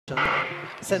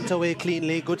Sent away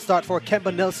cleanly. Good start for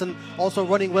Kemba Nelson. Also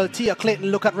running well. Tia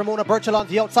Clayton. Look at Ramona Burchell on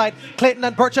the outside. Clayton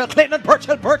and Burchell. Clayton and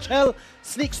Burchell. Burchell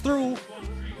sneaks through.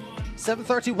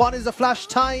 7:31 is the flash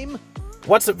time.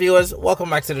 What's up, viewers?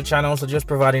 Welcome back to the channel. So just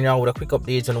providing you with a quick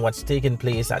update on what's taking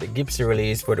place at the Gibson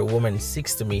Relays for the women's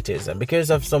 60 meters. And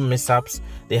because of some mishaps,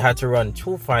 they had to run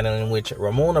two finals in which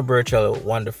Ramona Burchell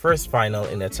won the first final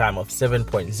in a time of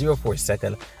 7.04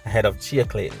 seconds ahead of Tia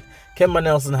Clayton. Kemba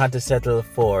Nelson had to settle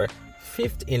for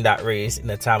fifth in that race in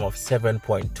a time of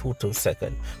 7.22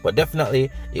 seconds. But definitely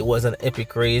it was an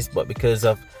epic race, but because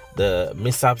of the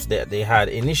mishaps that they had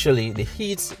initially, the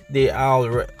heats,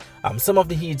 some of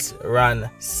the heats ran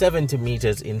 70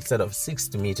 meters instead of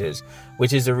 60 meters,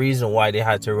 which is the reason why they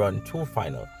had to run two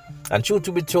final. And truth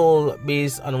to be told,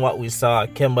 based on what we saw,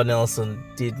 Kemba Nelson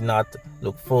did not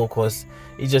look focused.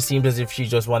 It just seemed as if she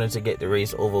just wanted to get the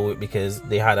race over with because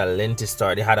they had a lengthy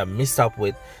start. They had a mishap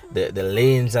with the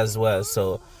lanes as well,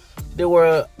 so there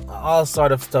were all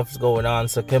sort of stuff going on.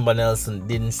 So Kemba Nelson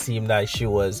didn't seem like she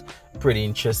was pretty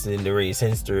interested in the race,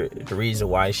 hence the reason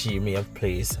why she may have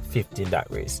placed fifth in that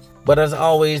race. But as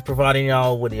always, providing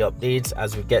y'all with the updates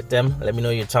as we get them. Let me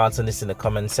know your thoughts on this in the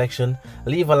comment section.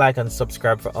 Leave a like and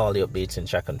subscribe for all the updates in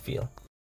track and field.